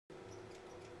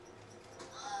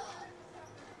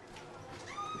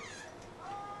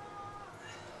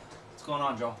What's going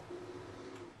on, Joel?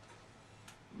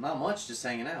 Not much, just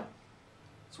hanging out.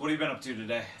 So what have you been up to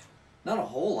today? Not a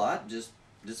whole lot, just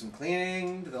did some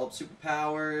cleaning, developed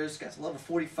superpowers, got to level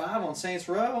 45 on Saints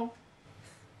Row.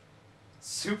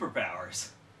 Superpowers?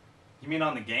 You mean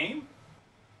on the game?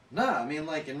 Nah, I mean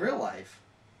like in real life.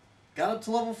 Got up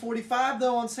to level 45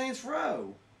 though on Saints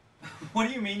Row. What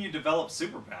do you mean you developed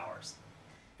superpowers?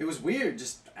 It was weird,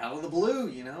 just out of the blue,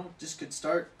 you know? Just could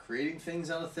start creating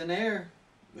things out of thin air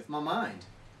with my mind.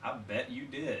 I bet you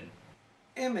did.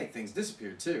 And make things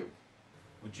disappear too.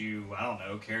 Would you, I don't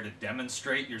know, care to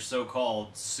demonstrate your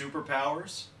so-called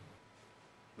superpowers?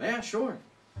 Yeah, sure.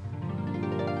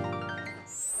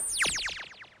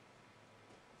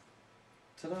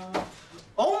 Ta-da!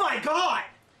 Oh my god!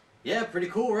 Yeah, pretty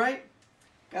cool, right?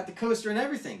 Got the coaster and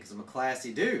everything, because I'm a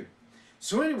classy dude.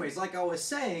 So anyways, like I was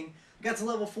saying, I got to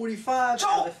level 45 out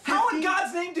Joel, of 50. how in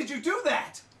God's name did you do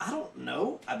that? I don't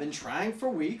know. I've been trying for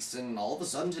weeks, and all of a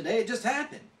sudden today it just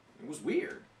happened. It was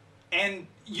weird. And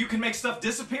you can make stuff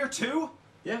disappear too?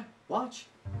 Yeah, watch.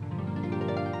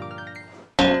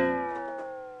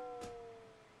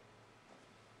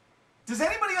 Does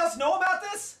anybody else know about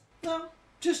this? No,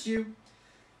 just you.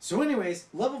 So anyways,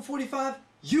 level 45,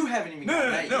 you haven't even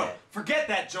got that No. yet. Forget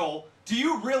that, Joel. Do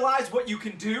you realize what you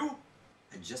can do?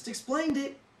 I just explained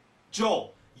it.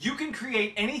 Joel, you can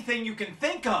create anything you can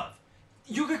think of.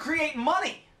 You could create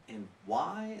money. And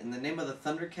why, in the name of the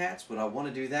Thundercats, would I want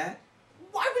to do that?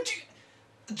 Why would you...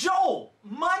 Joel,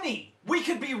 money. We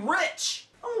could be rich.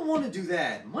 I don't want to do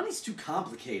that. Money's too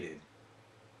complicated.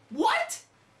 What?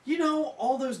 You know,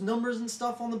 all those numbers and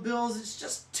stuff on the bills, it's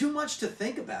just too much to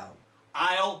think about.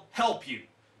 I'll help you.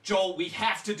 Joel, we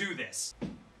have to do this.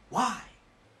 Why?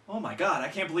 Oh my god, I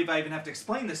can't believe I even have to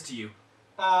explain this to you.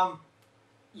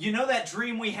 You know that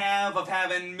dream we have of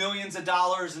having millions of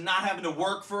dollars and not having to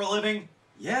work for a living?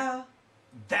 Yeah.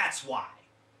 That's why.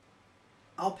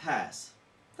 I'll pass.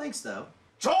 Thanks, though.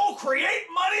 Joel, create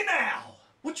money now!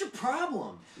 What's your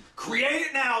problem? Create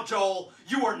it now, Joel.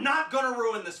 You are not gonna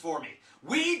ruin this for me.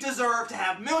 We deserve to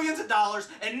have millions of dollars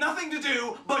and nothing to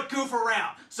do but goof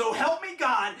around. So help me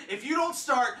God, if you don't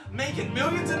start making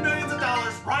millions and millions of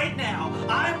dollars right now,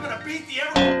 I'm gonna beat the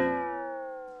ever...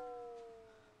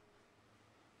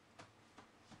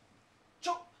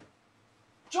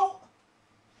 Joel,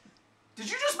 did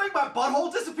you just make my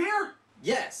butthole disappear?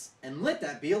 Yes, and let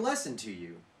that be a lesson to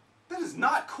you. That is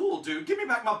not cool, dude. Give me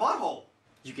back my butthole.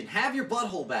 You can have your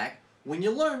butthole back when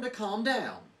you learn to calm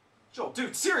down. Joel,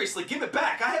 dude, seriously, give it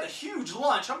back. I had a huge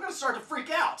lunch. I'm gonna start to freak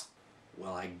out.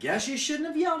 Well, I guess you shouldn't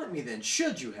have yelled at me then,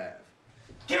 should you have?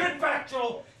 Give it back,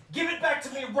 Joel. Give it back to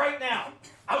me right now.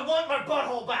 I want my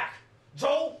butthole back.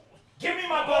 Joel, give me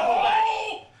my butthole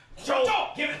back.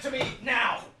 Joel, give it to me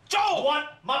now. Joel! I want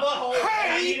my butthole.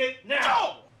 Hey! I need it